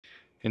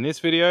In this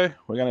video,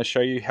 we're going to show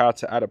you how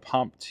to add a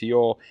pump to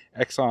your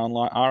Exxon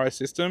Lite RO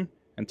system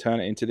and turn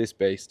it into this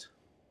beast.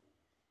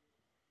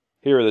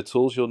 Here are the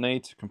tools you'll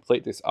need to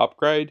complete this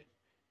upgrade: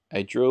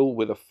 a drill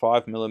with a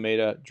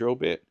 5mm drill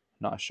bit,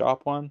 nice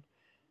sharp one,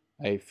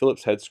 a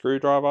Phillips head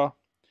screwdriver,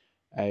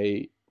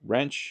 a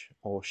wrench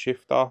or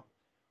shifter,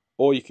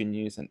 or you can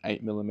use an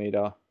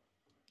 8mm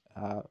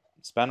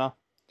spanner,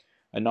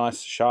 a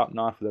nice sharp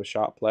knife with a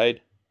sharp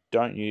blade.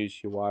 Don't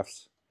use your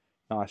wife's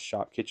nice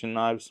sharp kitchen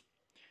knives,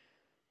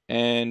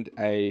 and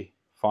a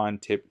fine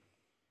tip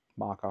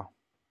marker.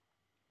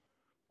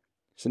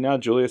 So now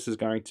Julius is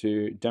going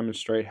to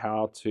demonstrate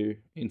how to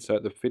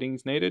insert the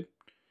fittings needed.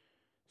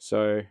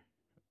 So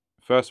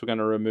first we're going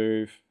to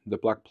remove the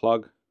black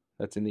plug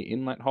that's in the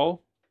inlet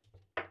hole.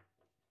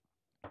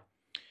 And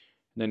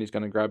then he's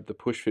going to grab the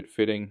push fit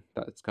fitting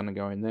that's going to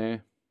go in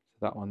there,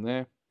 that one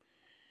there.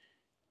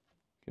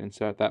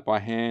 Insert that by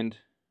hand,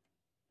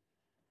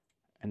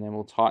 and then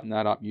we'll tighten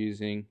that up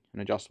using an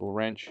adjustable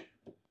wrench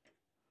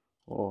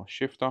or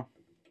shifter.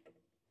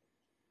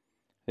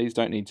 These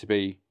don't need to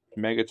be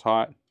mega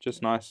tight,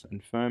 just nice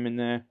and firm in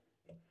there.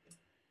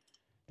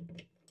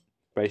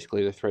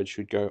 Basically the thread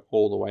should go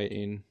all the way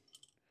in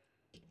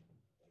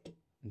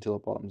until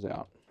it bottoms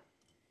out.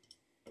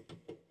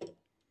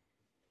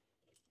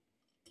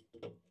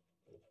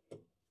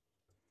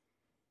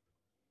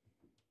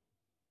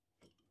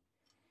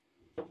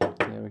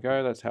 There we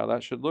go, that's how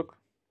that should look.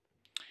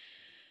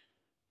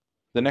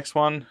 The next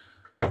one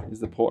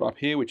is the port up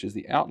here, which is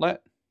the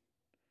outlet.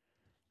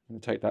 I'm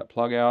going to take that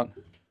plug out,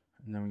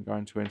 and then we're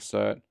going to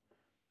insert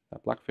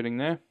that black fitting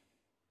there.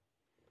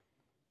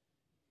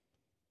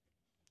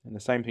 And the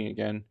same thing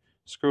again,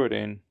 screw it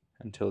in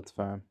until it's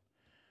firm.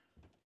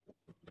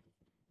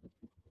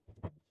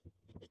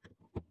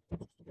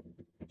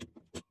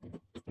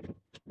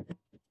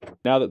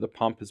 Now that the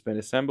pump has been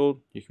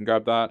assembled, you can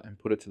grab that and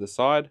put it to the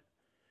side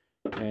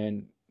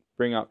and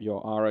bring up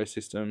your RO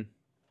system.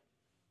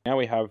 Now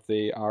we have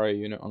the RO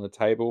unit on the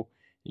table.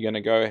 You're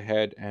going to go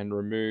ahead and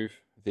remove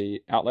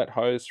the outlet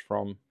hose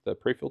from the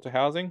pre-filter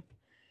housing,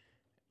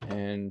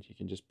 and you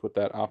can just put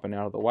that up and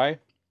out of the way.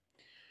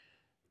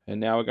 And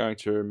now we're going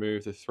to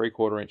remove the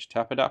 3/4 inch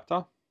tap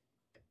adapter.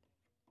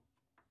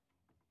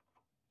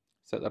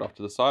 Set that off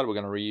to the side. We're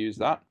going to reuse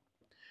that.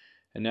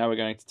 And now we're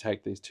going to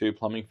take these two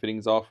plumbing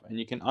fittings off, and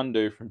you can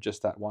undo from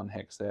just that one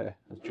hex there,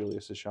 as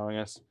Julius is showing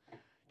us,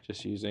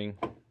 just using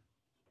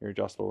your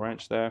adjustable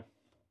wrench there.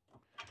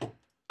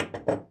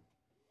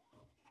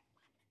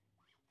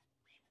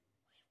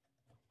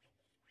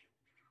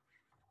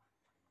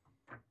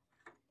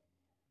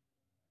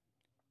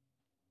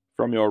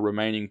 From your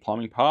remaining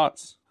plumbing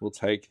parts, we'll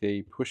take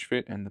the push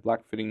fit and the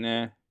black fitting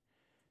there,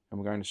 and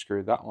we're going to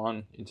screw that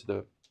one into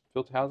the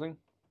filter housing.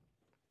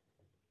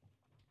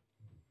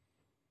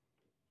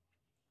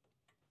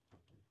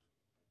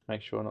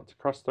 Make sure not to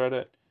cross thread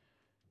it.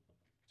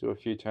 Do a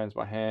few turns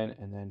by hand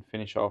and then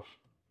finish off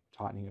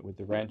tightening it with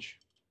the wrench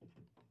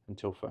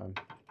until firm.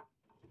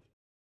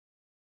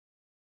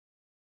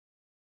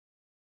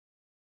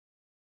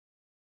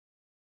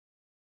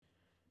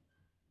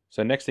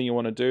 So next thing you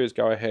want to do is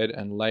go ahead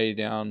and lay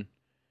down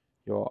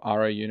your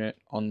RO unit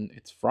on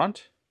its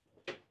front.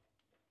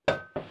 And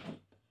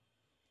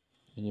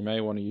you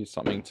may want to use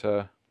something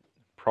to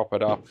prop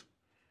it up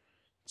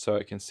so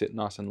it can sit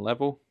nice and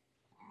level.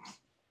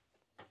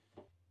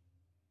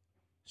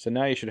 So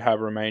now you should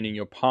have remaining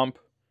your pump,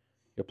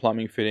 your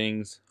plumbing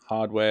fittings,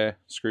 hardware,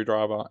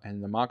 screwdriver,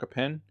 and the marker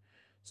pen.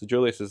 So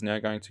Julius is now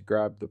going to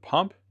grab the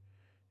pump,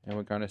 and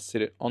we're going to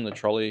sit it on the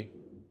trolley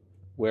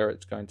where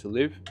it's going to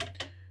live.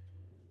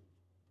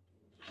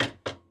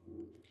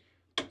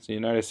 So you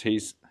notice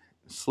he's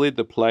slid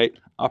the plate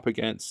up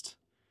against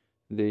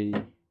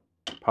the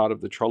part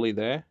of the trolley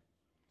there,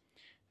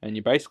 and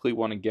you basically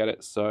want to get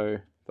it so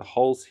the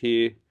holes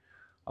here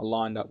are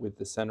lined up with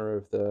the center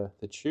of the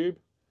tube.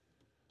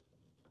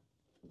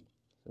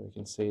 So we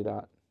can see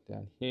that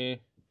down here.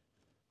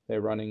 They're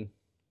running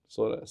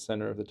sort of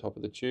center of the top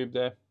of the tube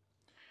there.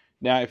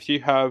 Now if you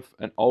have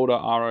an older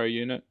RO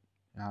unit,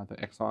 the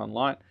Exxon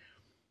Lite,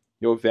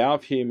 your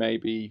valve here may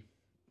be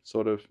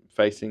sort of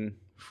facing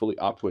fully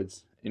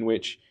upwards, in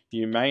which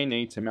you may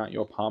need to mount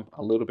your pump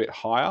a little bit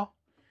higher,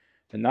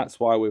 and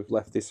that's why we've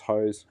left this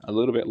hose a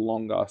little bit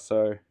longer,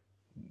 so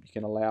you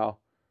can allow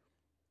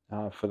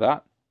for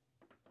that.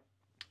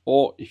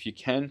 Or if you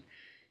can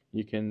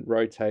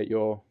rotate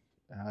your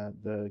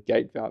the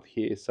gate valve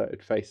here so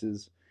it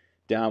faces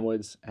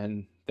downwards,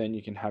 and then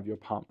you can have your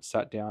pump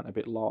sat down a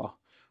bit lower.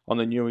 On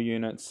the newer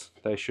units,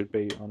 they should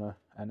be on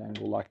an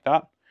angle like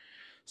that.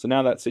 So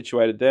now that's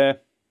situated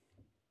there,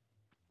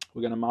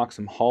 we're going to mark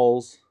some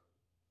holes,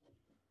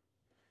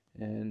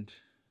 and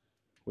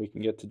we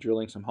can get to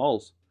drilling some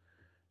holes.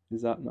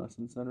 Is that nice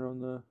and center on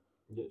the...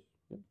 Yes.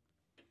 Yep.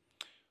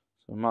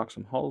 So mark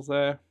some holes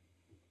there.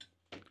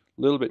 A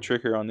little bit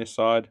trickier on this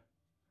side,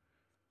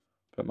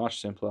 but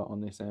much simpler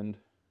on this end.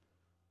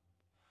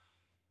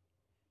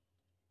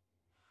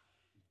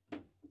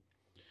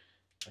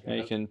 Now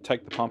you can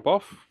take the pump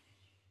off,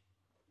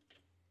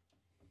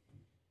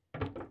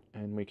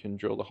 and we can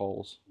drill the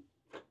holes.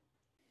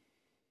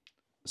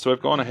 So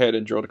we've gone ahead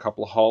and drilled a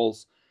couple of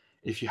holes.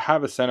 If you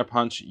have a center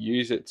punch,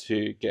 use it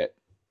to get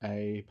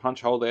a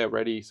punch hole there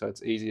ready so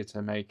it's easier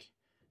to make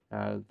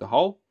the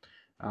hole.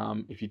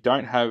 If you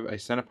don't have a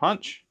center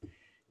punch,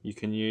 you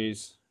can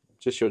use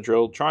just your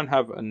drill. Try and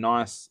have a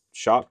nice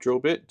sharp drill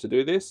bit to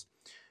do this,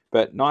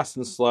 but nice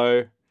and slow.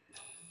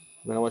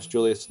 I'm going to watch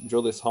Julius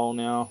drill this hole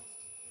now.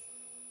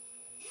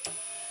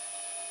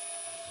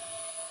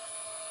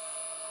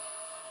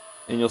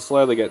 And you'll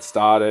slowly get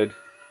started,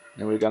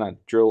 and we're going to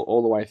drill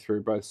all the way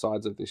through both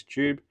sides of this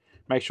tube.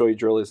 Make sure your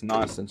drill is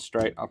nice and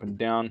straight up and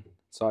down,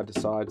 side to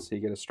side, so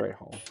you get a straight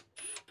hole.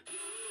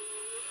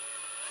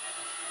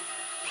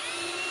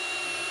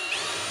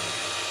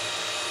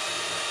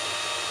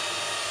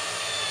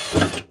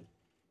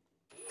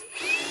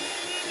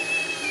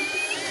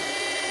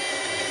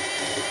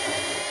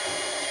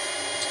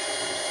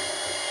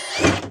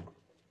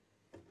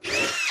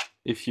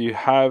 If you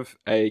have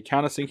a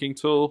countersinking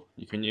tool,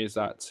 you can use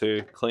that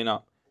to clean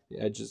up the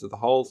edges of the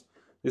holes.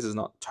 This is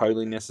not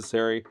totally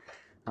necessary.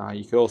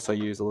 You could also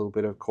use a little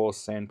bit of coarse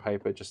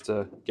sandpaper just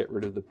to get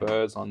rid of the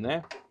burrs on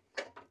there.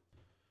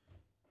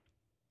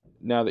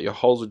 Now that your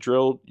holes are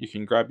drilled, you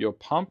can grab your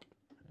pump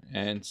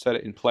and set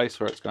it in place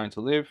where it's going to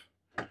live,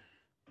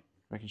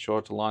 making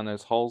sure to line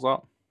those holes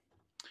up.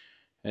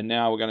 And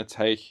now we're going to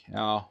take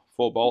our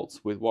 4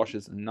 bolts with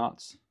washers and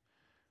nuts.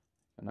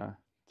 I'm going to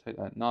take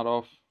that nut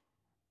off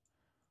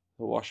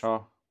the washer,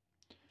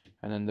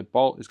 and then the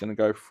bolt is going to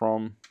go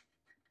from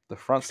the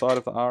front side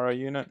of the RO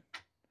unit,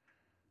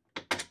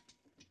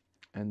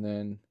 and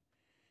then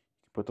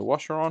put the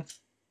washer on,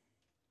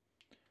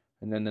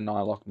 and then the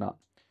nylock nut.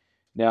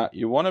 Now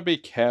you want to be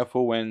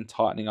careful when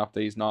tightening up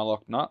these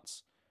nylock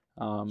nuts.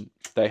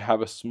 They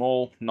have a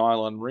small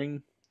nylon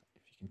ring,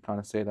 if you can kind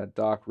of see that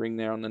dark ring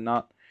there on the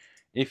nut.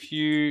 If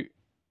you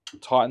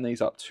tighten these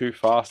up too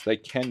fast, they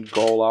can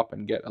gall up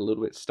and get a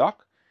little bit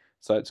stuck.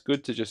 So it's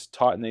good to just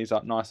tighten these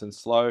up nice and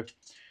slow.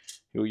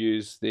 You'll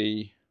use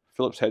the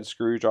Phillips head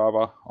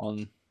screwdriver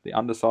on the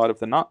underside of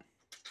the nut,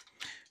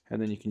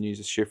 and then you can use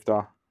a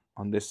shifter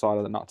on this side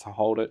of the nut to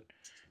hold it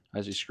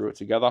as you screw it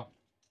together.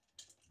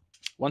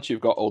 Once you've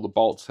got all the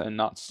bolts and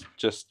nuts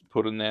just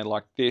put in there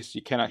like this,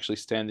 you can actually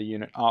stand the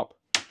unit up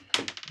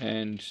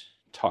and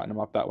tighten them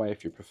up that way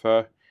if you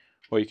prefer,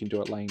 or you can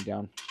do it laying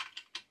down.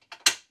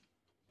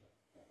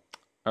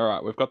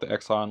 Alright, we've got the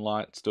X-Iron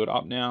Lite stood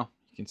up now.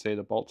 You can see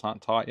the bolts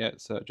aren't tight yet,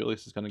 so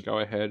Julius is going to go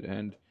ahead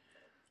and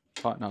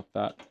tighten up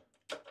that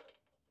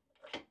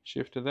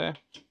shifter there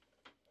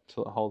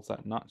until it holds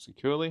that nut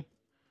securely.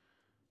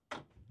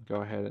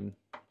 Go ahead and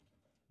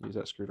use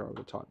that screwdriver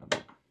to tighten it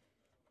up.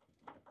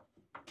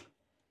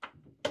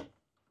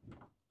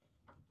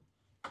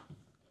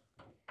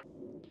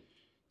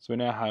 So we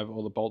now have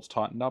all the bolts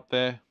tightened up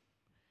there,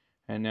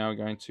 and now we're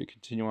going to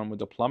continue on with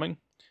the plumbing.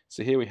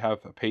 So here we have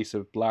a piece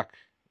of black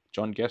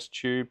John Guest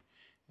tube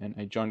and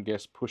a John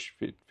Guest push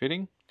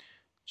fitting.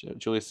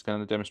 Julius is going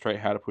to demonstrate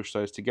how to push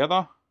those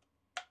together.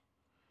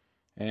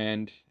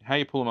 And how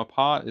you pull them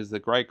apart is the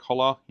grey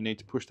collar. You need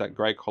to push that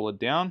grey collar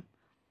down,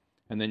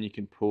 and then you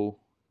can pull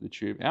the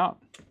tube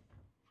out.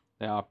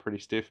 They are pretty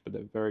stiff, but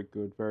they're very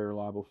good, very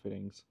reliable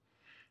fittings.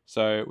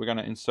 So we're going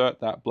to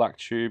insert that black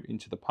tube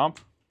into the pump,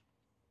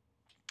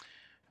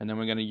 and then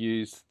we're going to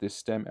use this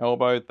stem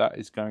elbow that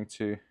is going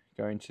to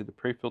go into the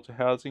pre-filter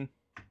housing.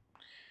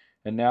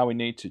 And now we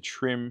need to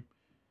trim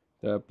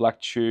the black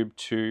tube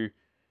to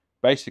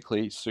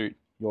basically suit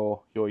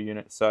your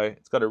unit. So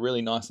it's got a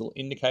really nice little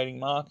indicating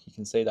mark. You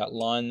can see that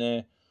line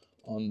there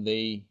on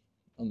the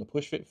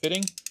push fit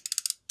fitting,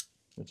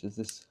 which is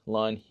this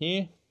line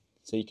here.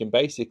 So you can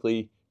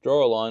basically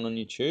draw a line on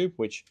your tube,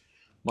 which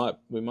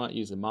we might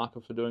use a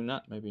marker for doing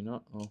that, maybe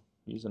not, or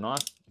use a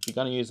knife. If you're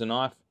going to use a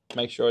knife,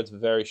 make sure it's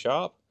very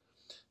sharp.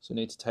 So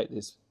we need to take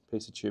this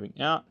piece of tubing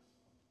out.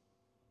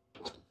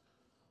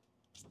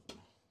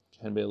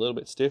 Can be a little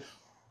bit stiff.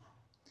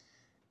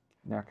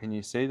 Now, can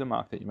you see the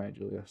mark that you made,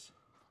 Julius?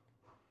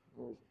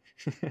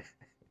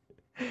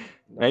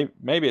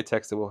 Maybe a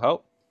texter will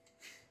help.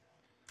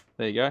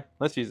 There you go.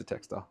 Let's use a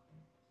texter.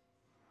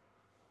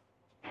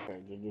 Okay,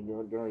 do you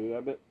want to do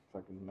that bit? So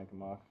I can make a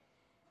mark.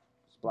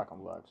 It's black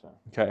on black, so.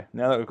 Okay,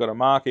 now that we've got a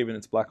mark, even if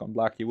it's black on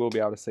black, you will be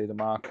able to see the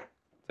mark.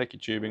 Take your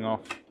tubing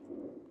off.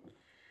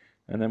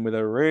 And then with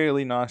a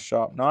really nice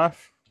sharp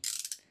knife,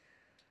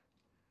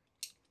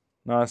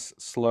 nice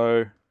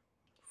slow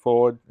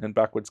forward and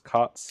backwards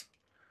cuts,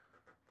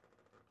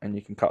 and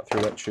you can cut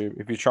through that tube.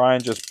 If you try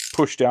and just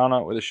push down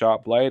it with a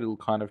sharp blade, it'll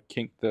kind of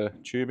kink the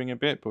tubing a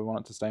bit, but we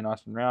want it to stay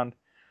nice and round.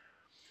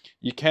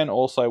 You can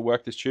also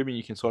work this tubing.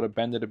 You can sort of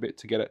bend it a bit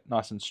to get it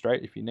nice and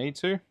straight if you need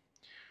to,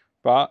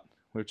 but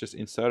we've just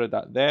inserted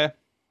that there,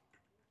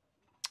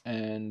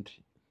 and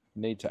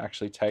you need to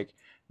actually take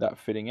that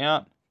fitting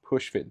out,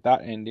 push fit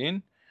that end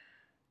in,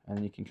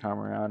 and you can come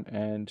around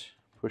and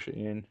push it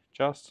in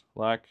just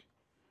like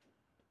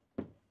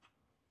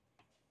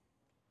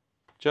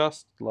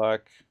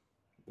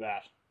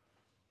that.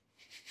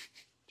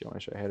 Do you want me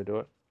to show you how to do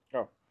it?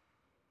 Oh.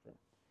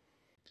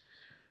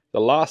 The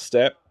last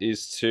step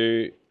is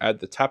to add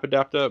the tap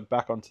adapter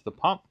back onto the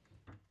pump.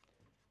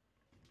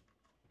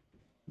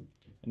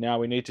 Now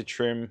we need to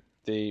trim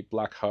the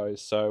black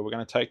hose. So we're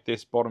going to take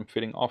this bottom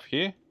fitting off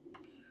here.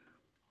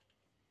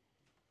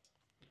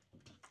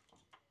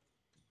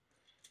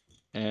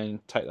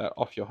 And take that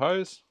off your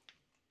hose.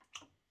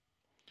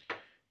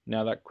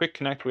 Now that quick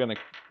connect, we're going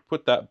to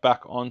put that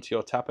back onto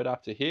your tap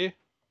adapter here.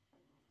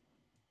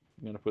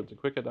 I'm going to put the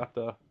quick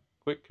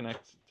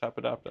connect, tap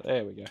adapter,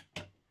 there we go.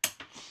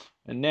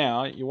 And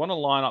now you want to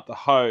line up the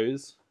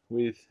hose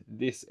with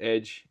this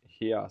edge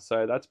here.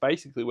 So that's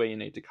basically where you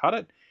need to cut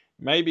it.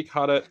 Maybe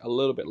cut it a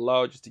little bit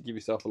lower just to give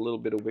yourself a little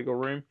bit of wiggle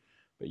room,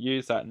 but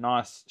use that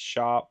nice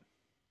sharp,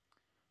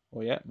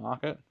 oh yeah,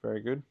 mark it,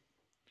 very good.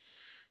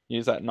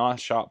 Use that nice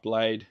sharp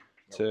blade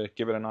to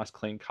give it a nice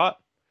clean cut.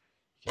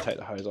 You can take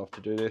the hose off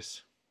to do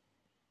this.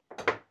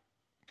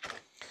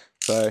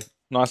 So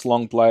nice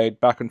long blade,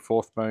 back and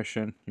forth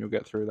motion. You'll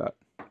get through that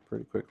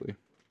pretty quickly.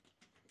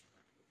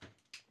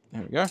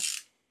 There we go.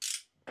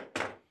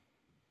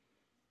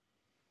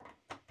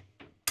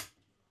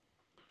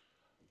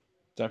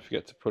 Don't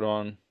forget to put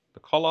on the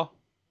collar.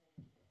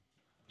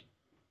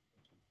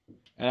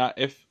 And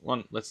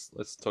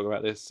let's talk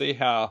about this. See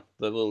how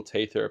the little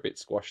teeth are a bit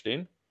squashed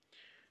in?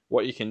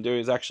 What you can do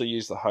is actually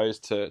use the hose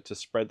to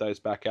spread those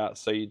back out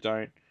so you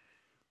don't,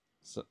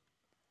 so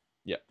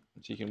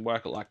you can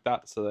work it like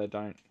that so they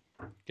don't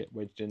get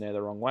wedged in there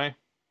the wrong way.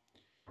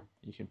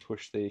 You can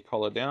push the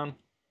collar down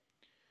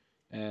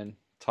and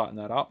tighten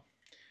that up.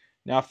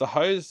 Now if the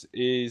hose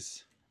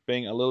is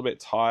being a little bit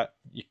tight,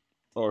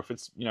 or if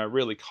it's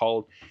really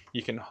cold,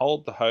 you can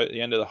hold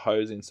the end of the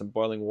hose in some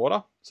boiling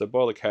water. So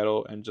boil a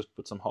kettle and just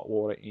put some hot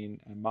water in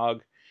a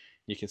mug.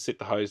 You can sit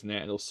the hose in there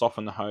and it'll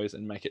soften the hose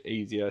and make it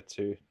easier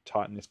to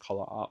tighten this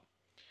collar up.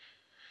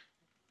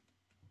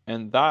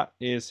 And that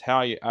is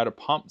how you add a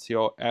pump to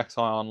your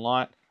X-Ion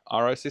Lite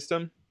RO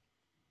system.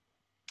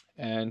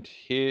 And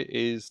here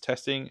is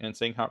testing and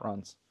seeing how it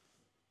runs.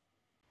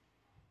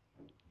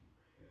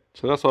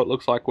 So that's what it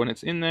looks like when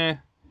it's in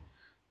there.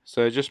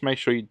 So just make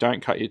sure you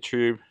don't cut your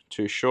tube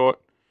too short.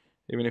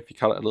 Even if you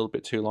cut it a little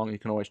bit too long, you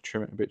can always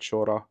trim it a bit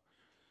shorter.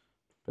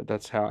 But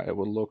that's how it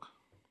will look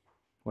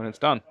when it's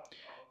done.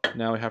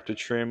 Now we have to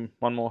trim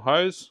one more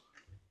hose.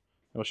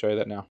 I'll show you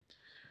that now.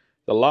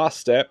 The last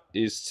step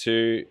is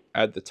to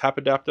add the tap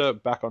adapter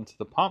back onto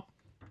the pump.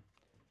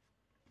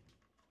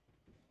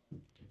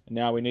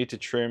 Now we need to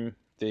trim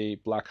the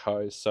black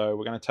hose. So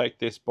we're going to take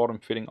this bottom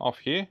fitting off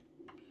here.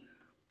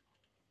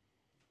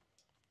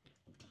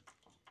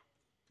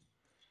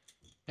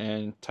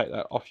 And take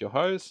that off your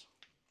hose.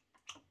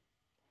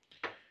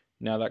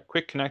 Now that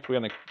quick connect, we're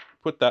going to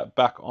put that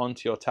back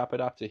onto your tap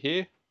adapter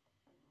here.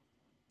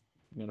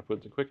 I'm going to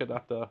put the quick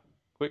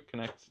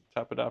connect,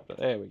 tap adapter,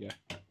 there we go.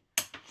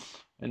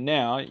 And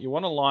now you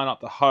want to line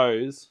up the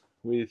hose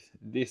with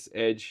this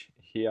edge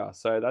here.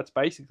 So that's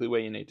basically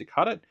where you need to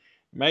cut it.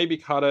 Maybe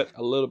cut it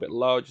a little bit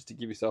lower just to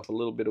give yourself a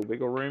little bit of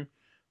wiggle room,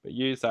 but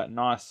use that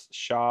nice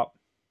sharp,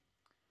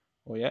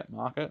 oh yeah,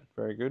 mark it,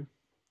 very good.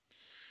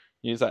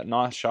 Use that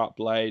nice sharp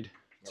blade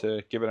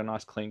to give it a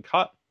nice clean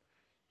cut.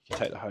 You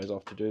can take the hose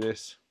off to do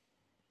this.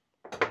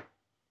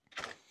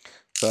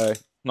 So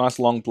nice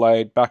long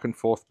blade, back and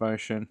forth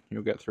motion.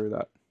 You'll get through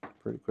that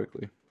pretty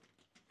quickly.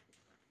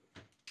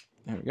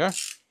 There we go.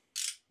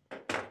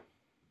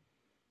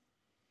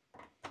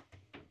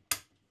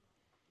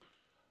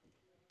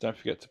 Don't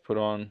forget to put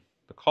on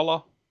the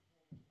collar.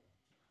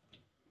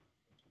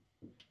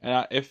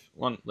 And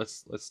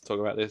let's talk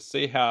about this.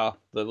 See how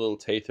the little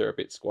teeth are a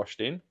bit squashed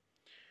in?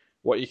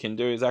 What you can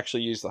do is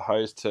actually use the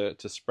hose to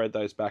spread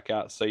those back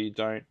out so you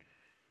don't,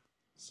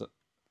 so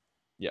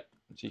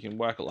you can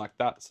work it like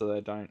that so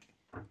they don't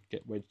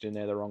get wedged in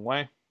there the wrong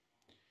way.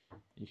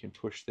 You can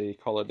push the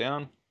collar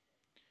down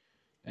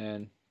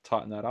and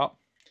tighten that up.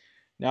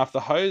 Now if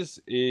the hose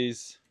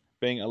is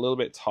being a little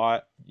bit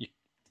tight,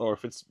 or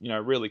if it's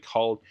really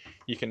cold,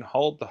 you can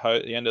hold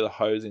the end of the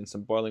hose in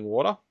some boiling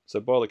water.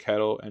 So boil a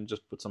kettle and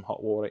just put some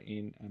hot water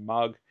in a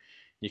mug.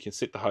 You can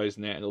sit the hose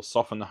in there and it'll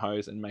soften the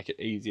hose and make it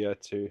easier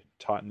to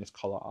tighten this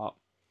collar up.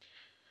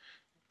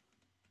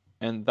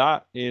 And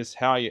that is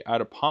how you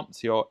add a pump to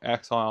your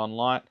X-Ion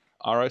Lite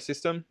RO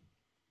system.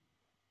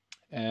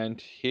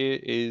 And here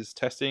is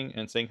testing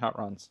and seeing how it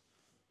runs.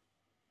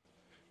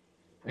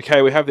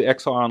 Okay, we have the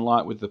X-Ion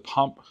Lite with the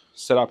pump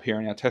set up here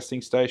in our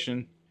testing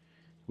station.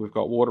 We've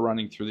got water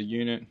running through the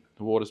unit.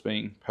 The water's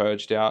being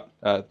purged out.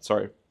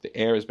 The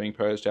air is being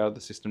purged out of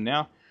the system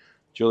now.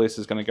 Julius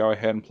is going to go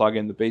ahead and plug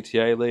in the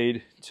BTA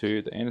lead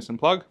to the Anderson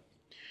plug,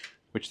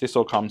 which this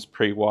all comes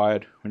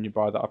pre-wired when you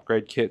buy the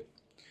upgrade kit.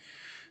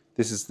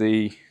 This is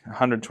the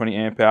 120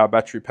 amp hour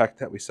battery pack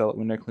that we sell at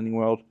Window Cleaning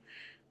World.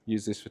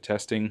 Use this for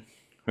testing.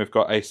 We've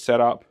got a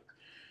setup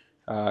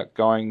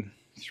going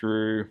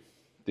through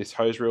this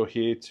hose reel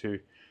here to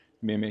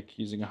mimic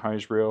using a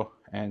hose reel,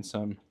 and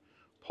some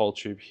pole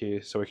tube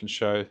here so we can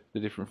show the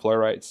different flow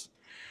rates.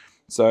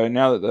 So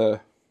now that the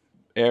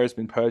air has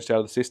been purged out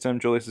of the system,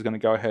 Julius is going to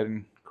go ahead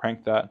and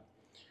crank that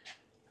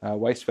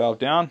waste valve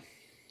down,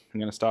 I'm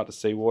going to start to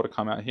see water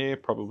come out here,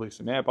 probably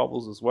some air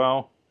bubbles as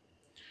well.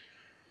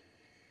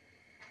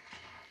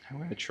 I'm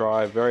going to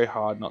try very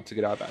hard not to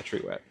get our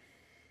battery wet.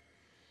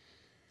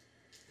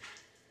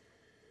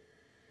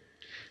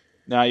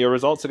 Now your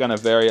results are going to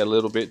vary a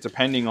little bit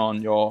depending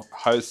on your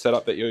hose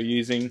setup that you're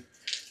using,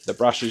 the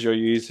brushes you're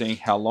using,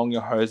 how long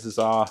your hoses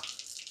are.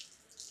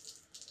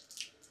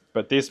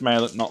 But this may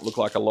not look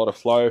like a lot of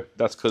flow.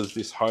 That's because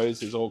this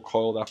hose is all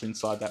coiled up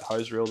inside that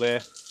hose reel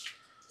there.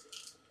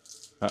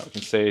 But we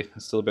can see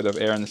there's still a bit of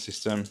air in the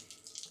system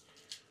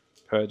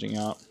purging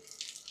out.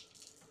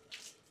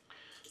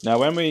 Now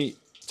when we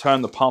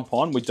turn the pump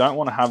on, we don't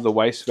want to have the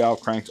waste valve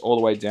cranked all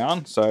the way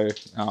down, so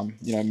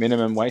you know,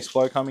 minimum waste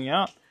flow coming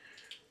out.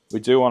 We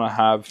do want to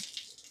have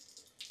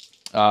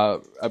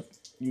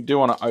you do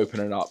want to open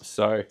it up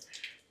so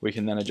we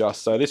can then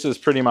adjust. So this is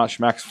pretty much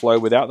max flow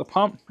without the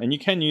pump, and you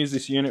can use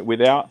this unit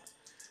without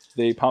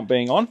the pump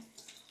being on.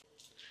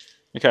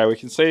 Okay, we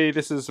can see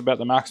this is about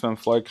the maximum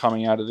flow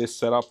coming out of this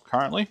setup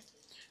currently.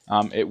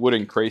 It would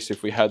increase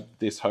if we had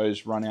this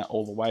hose run out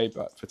all the way,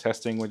 but for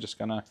testing we're just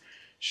going to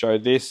show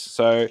this.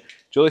 So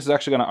Julius is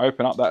actually going to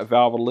open up that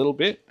valve a little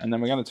bit, and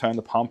then we're going to turn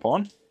the pump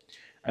on,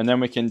 and then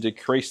we can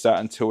decrease that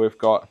until we've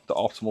got the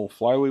optimal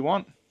flow we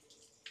want.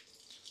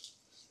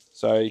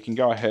 So you can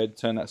go ahead,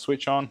 turn that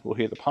switch on, we'll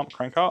hear the pump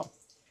crank up.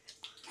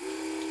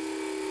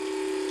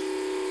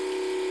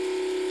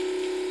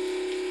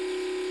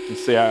 You can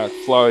see how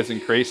flow is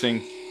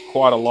increasing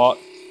quite a lot.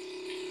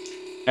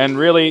 And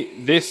really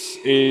this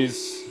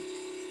is,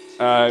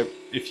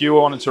 if you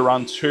wanted to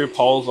run 2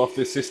 poles off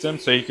this system,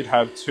 so you could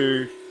have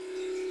 2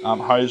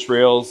 hose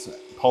reels,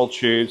 pole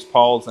tubes,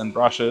 poles and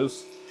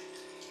brushes,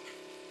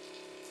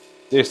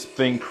 this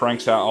thing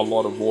cranks out a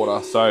lot of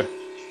water. So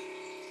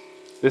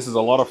this is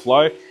a lot of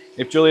flow.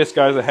 If Julius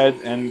goes ahead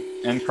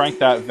and crank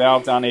that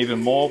valve down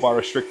even more by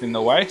restricting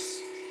the waste,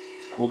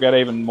 we'll get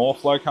even more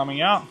flow coming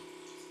out.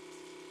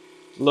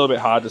 A little bit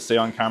hard to see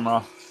on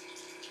camera,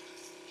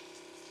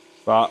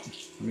 but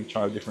let me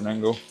try a different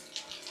angle.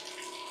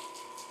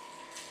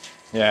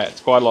 Yeah,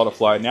 it's quite a lot of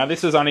flow. Now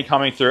this is only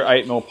coming through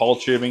 8mm pole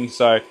tubing,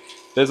 so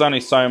there's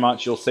only so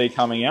much you'll see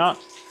coming out.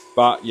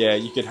 But yeah,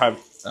 you could have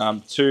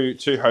two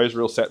hose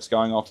reel sets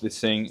going off this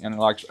thing, and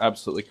it'll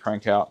absolutely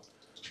crank out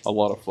a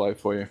lot of flow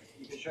for you.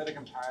 You can show the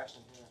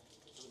comparison here.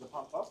 So the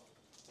pump up.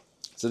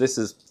 So this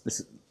is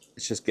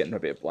it's just getting a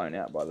bit blown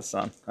out by the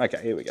sun.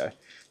 Okay, here we go.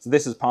 So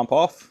this is pump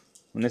off,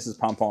 and this is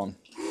pump on.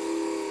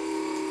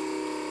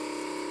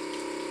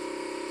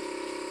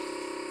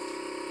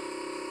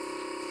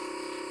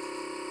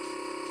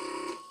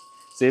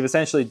 So you've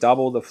essentially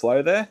doubled the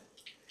flow there.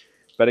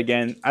 But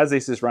again, as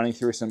this is running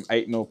through some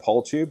 8mm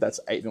pole tube, that's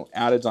 8mm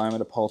outer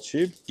diameter pole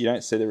tube, you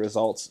don't see the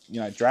results,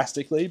 you know,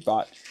 drastically,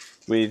 but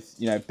with,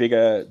 you know,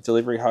 bigger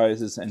delivery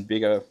hoses and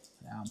bigger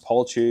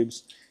pole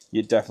tubes,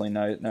 you definitely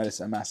notice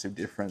a massive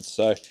difference.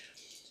 So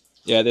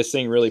yeah, this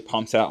thing really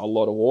pumps out a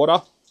lot of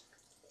water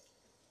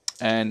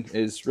and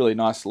is really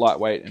nice,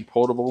 lightweight and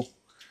portable.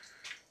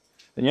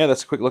 And yeah,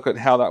 that's a quick look at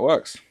how that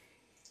works.